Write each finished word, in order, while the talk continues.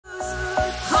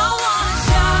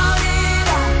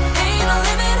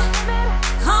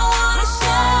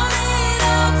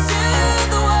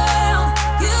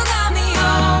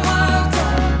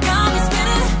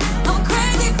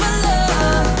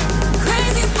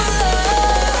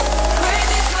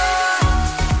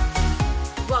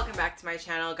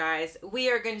guys, we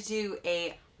are going to do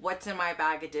a what's in my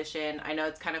bag edition. I know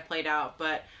it's kind of played out,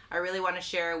 but I really want to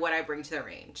share what I bring to the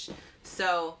range.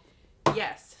 So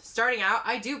yes, starting out,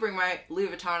 I do bring my Louis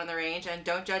Vuitton on the range, and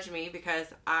don't judge me because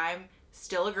I'm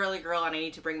still a girly girl and I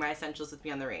need to bring my essentials with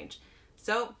me on the range.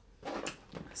 So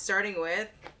starting with,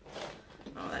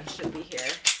 oh, that should be here.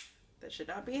 That should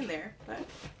not be in there, but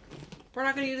we're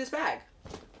not going to use this bag.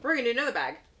 We're going to do another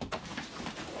bag.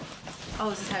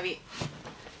 Oh, this is heavy.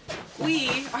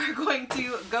 We are going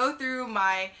to go through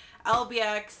my Relv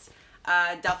X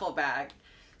duffel bag.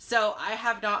 So I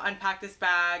have not unpacked this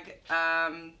bag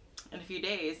in a few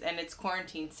days, and it's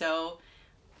quarantine, so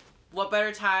what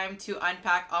better time to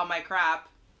unpack all my crap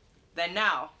than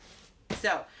now?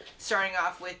 So starting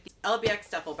off with the Relv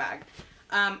X duffel bag.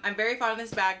 I'm very fond of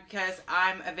this bag because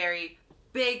I'm a very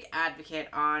big advocate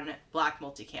on black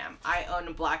multicam. I own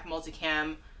a black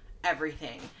multicam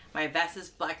everything. My vest is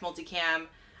black multicam.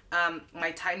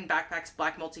 My Titan backpack's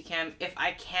black multicam. If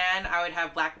I can, I would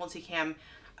have black multicam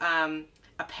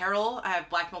apparel. I have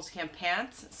black multicam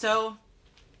pants. So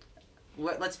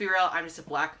let's be real, I'm just a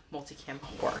black multicam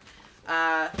whore.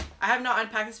 I have not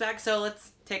unpacked this bag, so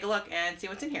let's take a look and see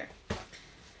what's in here.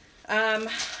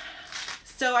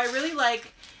 So I really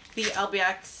like the Relv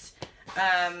X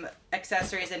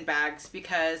accessories and bags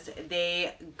because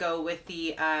they go with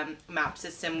the MAP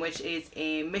system, which is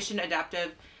a mission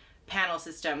adaptive panel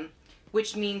system,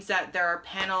 which means that there are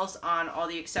panels on all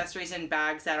the accessories and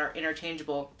bags that are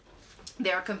interchangeable.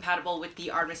 They are compatible with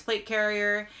the Artemis plate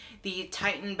carrier, the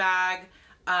Titan bag,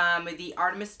 the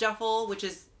Artemis duffel, which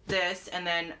is this, and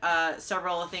then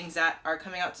several things that are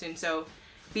coming out soon, so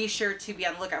be sure to be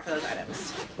on the lookout for those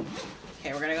items.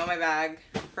 Okay, we're gonna go in my bag.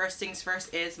 First things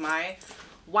first is my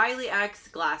Wiley X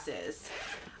glasses.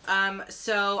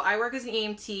 So I work as an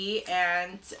EMT,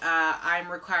 and I'm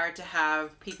required to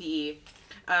have PPE,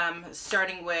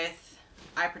 starting with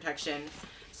eye protection.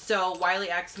 So Wiley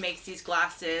X makes these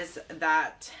glasses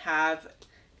that have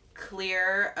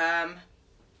clear,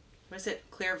 what is it?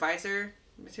 Clear visor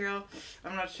material?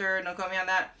 I'm not sure, don't quote me on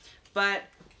that. But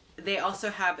they also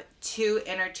have 2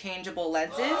 interchangeable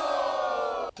lenses,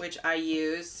 which I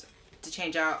use to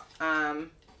change out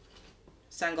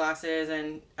sunglasses,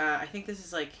 and I think this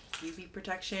is like UV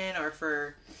protection or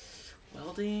for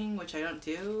welding, which I don't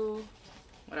do,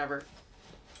 whatever.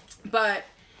 But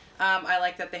I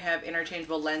like that they have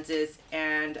interchangeable lenses,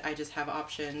 and I just have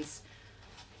options.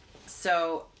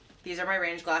 So these are my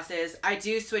range glasses. I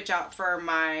do switch out for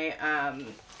my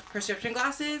prescription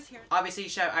glasses. Obviously you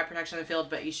should have eye protection in the field,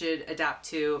 but you should adapt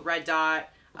to red dot,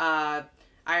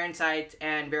 iron sights,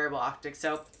 and variable optics.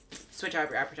 So switch out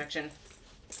your eye protection.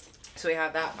 So we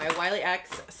have that, my Wiley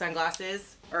X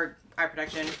sunglasses, or eye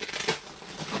protection.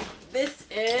 This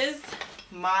is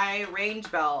my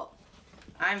range belt.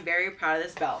 I'm very proud of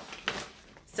this belt.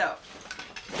 So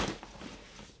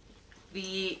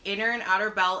the inner and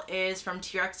outer belt is from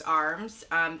TREX Arms.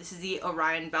 This is the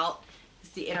Orion belt. This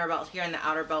is the inner belt here, and the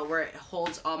outer belt where it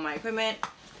holds all my equipment.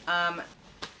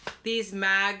 These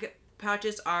mag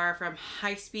pouches are from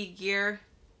High Speed Gear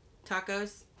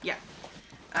Tacos. Yeah.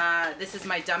 This is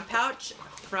my dump pouch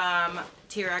from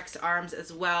TREX Arms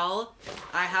as well.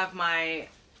 I have my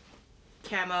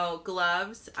camo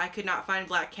gloves. I could not find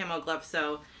black camo gloves,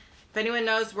 so if anyone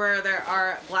knows where there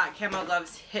are black camo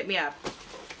gloves, hit me up.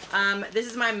 This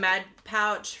is my med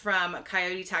pouch from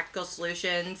Coyote Tactical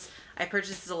Solutions. I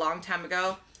purchased this a long time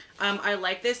ago. I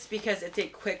like this because it's a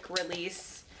quick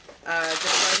release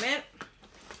deployment.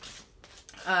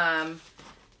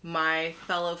 My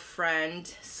fellow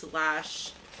friend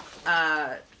slash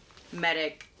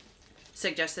medic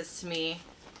suggested this to me.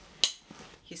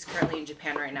 He's currently in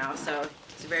Japan right now, so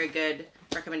it's a very good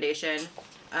recommendation.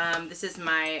 This is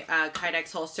my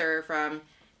kydex holster from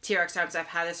TREX Arms. I've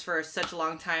had this for such a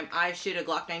long time. I shoot a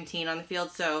Glock 19 on the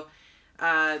field, so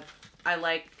I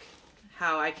like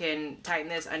how I can tighten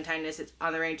this, untighten this. It's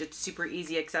on the range. It's super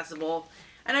easy, accessible,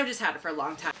 and I've just had it for a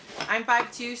long time. I'm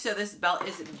 5'2", so this belt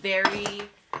is very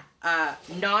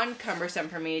non-cumbersome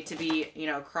for me to be, you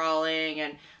know, crawling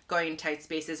and going in tight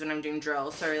spaces when I'm doing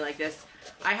drills. So I really like this.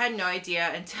 I had no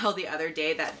idea until the other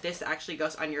day that this actually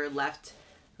goes on your left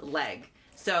leg.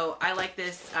 So I like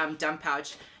this dump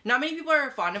pouch. Not many people are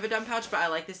fond of a dump pouch, but I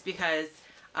like this because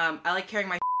I like carrying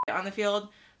my on the field.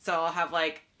 So I'll have,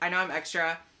 like, I know I'm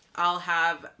extra. I'll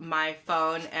have my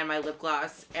phone and my lip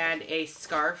gloss and a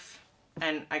scarf,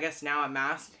 and I guess now a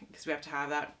mask because we have to have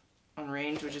that on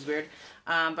range, which is weird.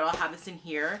 But I'll have this in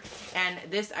here, and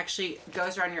this actually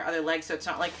goes around your other leg, so it's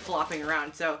not like flopping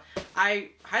around. So I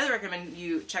highly recommend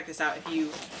you check this out if you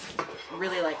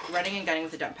really like running and gunning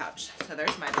with a dump pouch. So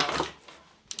there's my belt.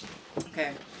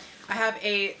 Okay, I have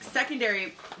a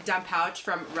secondary dump pouch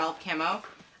from Relv Camo.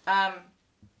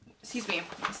 Excuse me.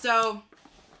 So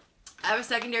I have a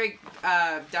secondary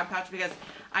dump pouch because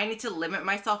I need to limit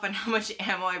myself on how much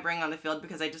ammo I bring on the field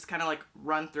because I just kind of like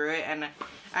run through it, and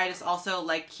I just also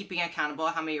like keeping accountable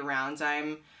how many rounds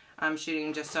I'm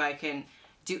shooting just so I can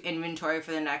do inventory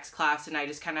for the next class, and I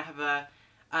just kind of have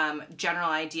a general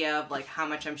idea of like how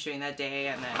much I'm shooting that day,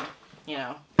 and then, you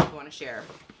know, I want to share.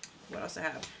 What else I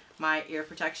have? My ear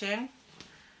protection.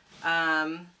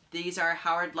 These are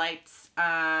Howard lights.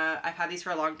 I've had these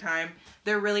for a long time.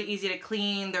 They're really easy to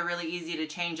clean. They're really easy to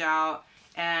change out.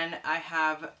 And I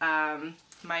have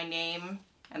my name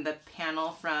and the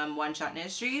panel from One Shot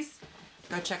Industries.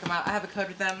 Go check them out. I have a code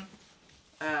with them.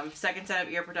 Second set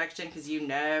of ear protection because you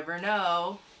never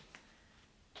know.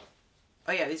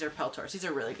 Oh yeah, these are Peltors. These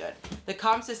are really good. The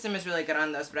comm system is really good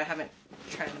on those, but I haven't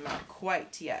tried them out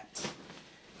quite yet.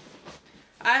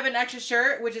 I have an extra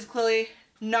shirt, which is clearly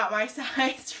not my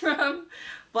size, from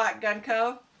Black Gun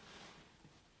Co.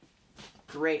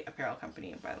 Great apparel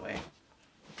company, by the way.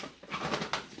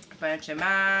 A bunch of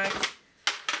mags.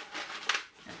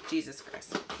 Jesus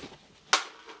Christ.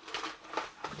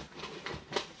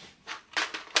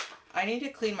 I need to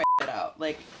clean my shit out.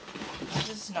 Like, this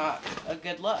is not a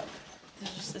good look.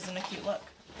 This just isn't a cute look.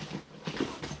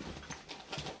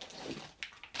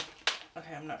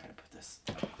 Okay, I'm not gonna put this.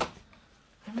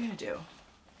 What am I gonna do?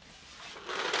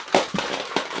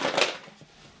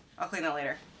 I'll clean that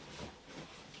later.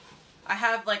 I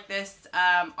have like this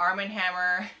Arm &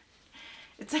 Hammer.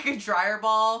 It's like a dryer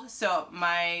ball, so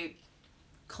my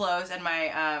clothes and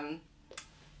my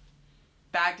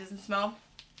bag doesn't smell.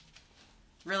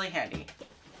 Really handy.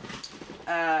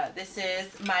 This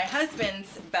is my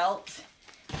husband's belt.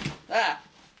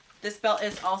 This belt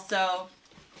is also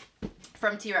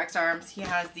from TREX Arms. He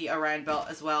has the Orion belt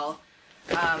as well.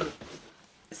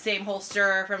 Same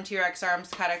holster from TREX Arms,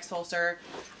 kydex holster.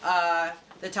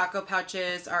 The taco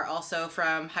pouches are also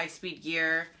from High Speed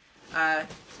Gear.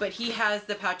 But he has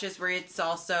the pouches where it's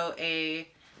also a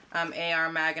AR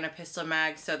mag and a pistol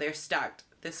mag, so they're stacked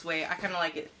this way. I kind of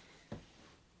like it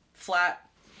flat.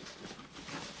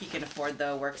 He can afford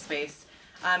the workspace.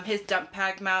 His dump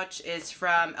pack pouch is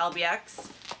from LBX.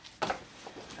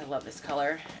 I love this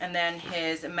color. And then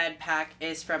his med pack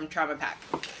is from TraumaPak.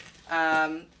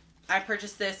 I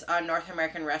purchased this on North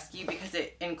American Rescue because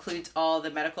it includes all the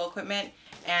medical equipment,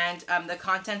 and the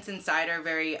contents inside are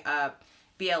very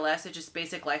BLS, which is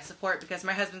basic life support, because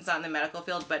my husband's not in the medical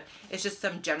field, but it's just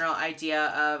some general idea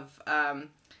of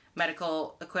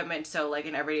medical equipment, so like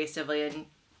an everyday civilian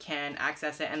can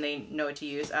access it and they know what to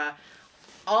use.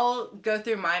 I'll go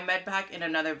through my med pack in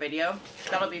another video.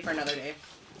 That'll be for another day.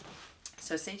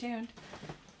 So stay tuned.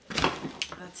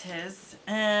 That's his.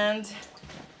 And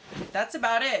that's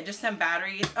about it. Just some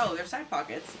batteries. Oh, there's side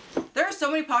pockets. There are so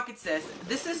many pockets to this.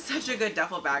 This is such a good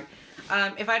duffel bag.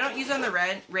 If I don't use it on the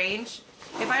range,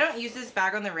 if I don't use this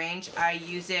bag on the range, I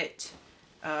use it,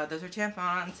 those are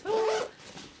tampons. Ooh.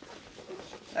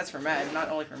 That's for men, not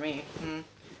only for me.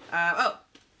 Oh,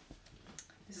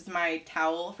 this is my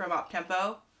towel from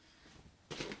OPTEMPO,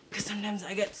 because sometimes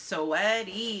I get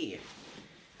sweaty.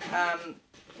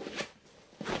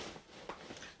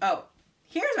 Oh,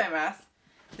 here's my mask.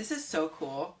 This is so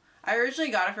cool. I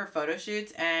originally got it for photo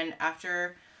shoots, and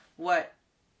after what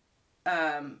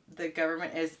the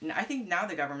government is, I think now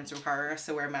the government's requiring us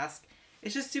to wear a mask.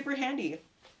 It's just super handy,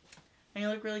 and you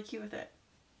look really cute with it.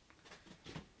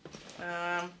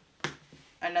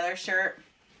 Another shirt.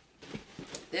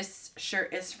 This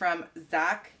shirt is from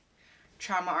Zach,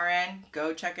 Trauma RN.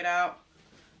 Go check it out.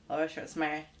 Love it. It's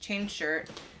my chain shirt.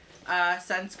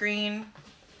 Sunscreen,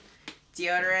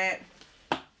 deodorant,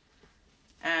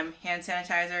 hand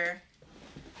sanitizer.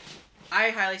 I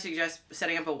highly suggest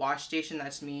setting up a wash station.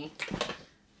 That's me.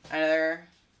 Another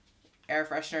air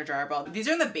freshener dryer ball. These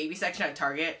are in the baby section at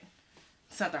Target.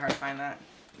 It's not that hard to find that.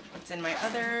 It's in my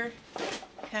other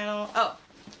panel. Oh,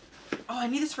 I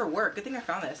need this for work. Good thing I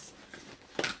found this.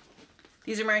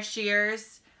 These are my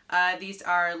shears. These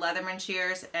are Leatherman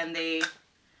shears, and they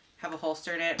have a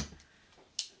holster in it.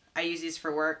 I use these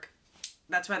for work.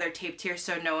 That's why they're taped here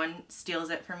so no one steals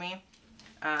it from me.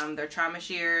 They're trauma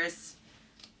shears,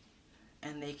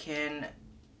 and they can,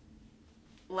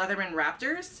 Leatherman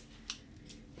Raptors,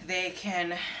 they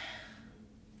can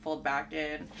fold back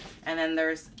in. And then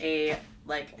there's a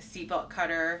like seatbelt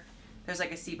cutter. There's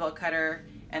like a seatbelt cutter,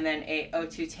 and then a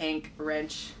O2 tank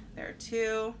wrench there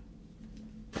too.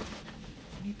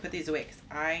 Let me put these away because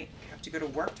I have to go to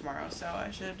work tomorrow, so I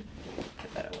should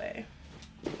put that away.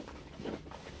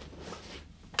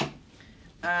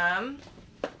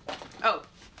 Oh,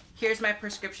 here's my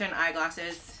prescription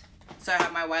eyeglasses. So I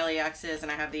have my Wiley X's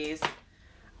and I have these.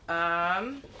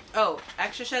 Oh,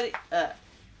 extra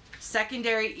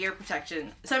secondary ear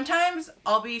protection. Sometimes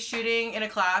I'll be shooting in a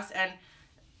class and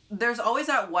there's always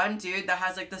that one dude that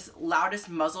has like this loudest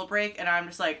muzzle brake, and I'm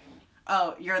just like,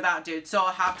 oh, you're that dude. So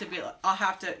I'll have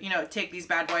to, you know, take these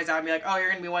bad boys out and be like, oh, you're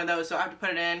gonna be one of those. So I have to put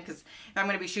it in, because if I'm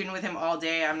gonna be shooting with him all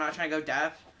day, I'm not trying to go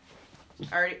deaf.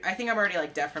 I think I'm already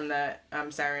like deaf from the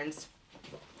sirens.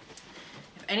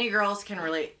 If any girls can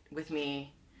relate with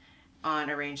me on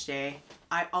a range day,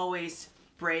 I always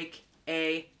break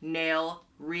a nail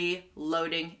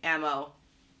reloading ammo.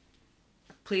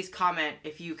 Please comment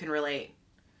if you can relate.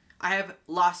 I have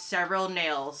lost several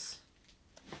nails.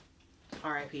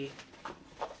 R.I.P.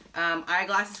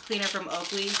 Eyeglasses cleaner from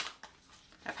Oakley.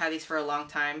 I've had these for a long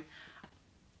time.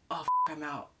 Oh, I'm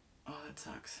out. Oh, that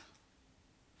sucks.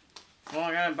 Well,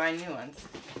 I gotta buy new ones.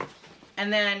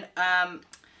 And then,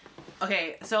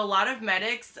 okay, so a lot of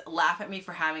medics laugh at me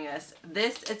for having this.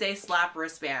 This is a slap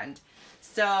wristband.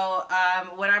 So,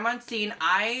 when I'm on scene,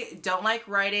 I don't like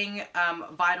writing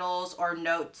vitals or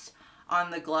notes on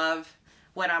the glove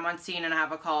when I'm on scene and I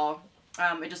have a call.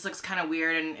 It just looks kind of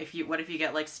weird, and what if you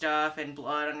get like stuff and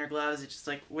blood on your gloves? It's just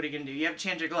like, what are you gonna do? You have to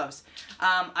change your gloves.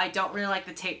 I don't really like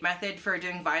the tape method for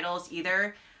doing vitals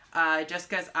either, just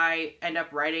because I end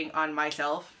up writing on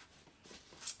myself.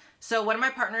 So one of my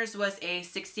partners was a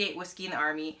 68 Whiskey in the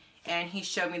Army, and he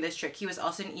showed me this trick. He was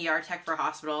also an ER tech for a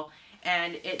hospital,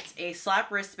 and it's a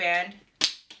slap wristband,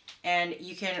 and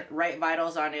you can write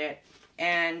vitals on it,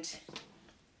 and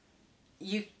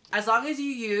as long as you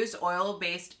use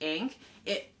oil-based ink,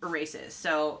 it erases.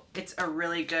 So it's a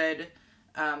really good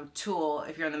tool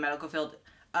if you're in the medical field.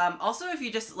 Also, if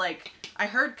you just like, I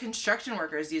heard construction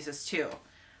workers use this too.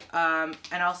 And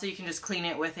also you can just clean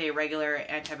it with a regular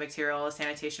antibacterial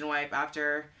sanitation wipe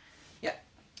after. Yeah.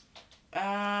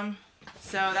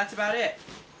 So that's about it.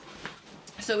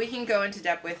 So we can go into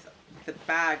depth with the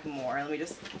bag more. Let me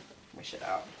just wish it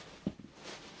out.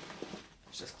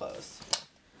 It's just closed.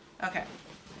 Okay.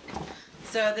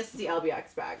 So this is the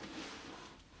LBX bag.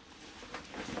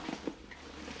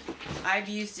 I've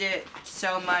used it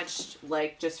so much,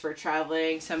 like just for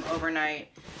traveling, some overnight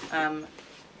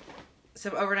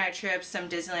trips, some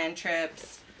Disneyland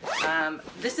trips.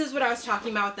 This is what I was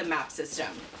talking about with the MAP system.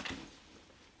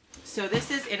 So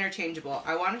this is interchangeable.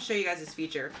 I want to show you guys this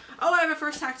feature. Oh, I have a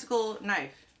first tactical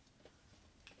knife.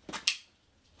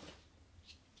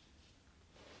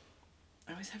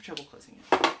 I always have trouble closing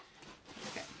it.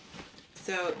 Okay.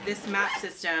 So this MAP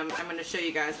system, I'm going to show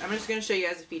you guys. I'm just going to show you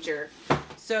guys a feature.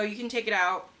 So you can take it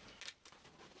out.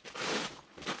 Oh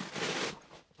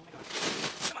my God.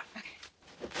 Come on. Okay.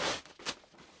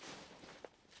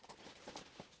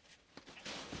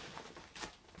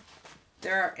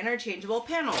 There are interchangeable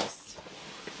panels.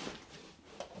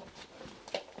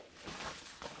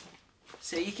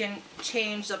 So you can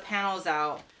change the panels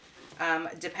out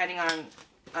depending on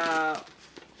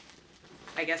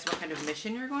I guess what kind of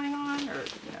mission you're going on, or,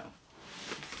 you know.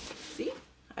 See?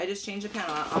 I just changed the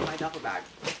panel on my duffel bag.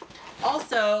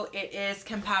 Also, it is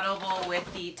compatible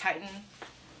with the Titan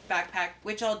backpack,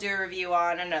 which I'll do a review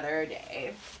on another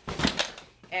day.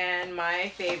 And my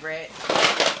favorite,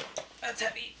 that's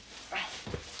heavy,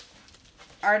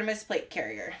 Artemis plate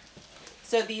carrier.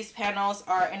 So these panels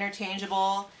are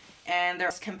interchangeable, and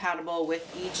they're compatible with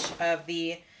each of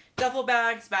the duffel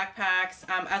bags, backpacks.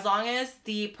 As long as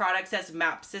the product says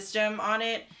MAP system on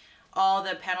it, all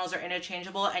the panels are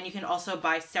interchangeable, and you can also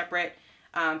buy separate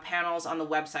panels on the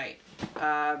website,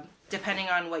 depending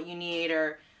on what you need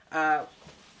or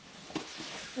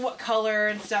what color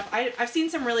and stuff. I've seen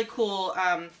some really cool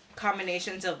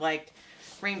combinations of like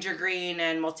Ranger Green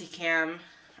and multicam,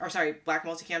 or sorry, black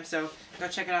multicam, so go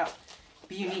check it out.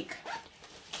 Be unique.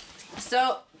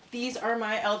 So these are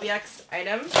my LBX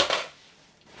items.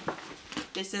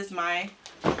 This is my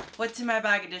What's in My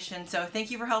Bag edition. So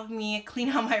thank you for helping me clean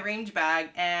out my range bag,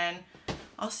 and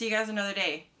I'll see you guys another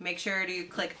day. Make sure to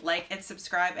click like and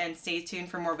subscribe and stay tuned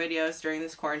for more videos during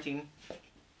this quarantine.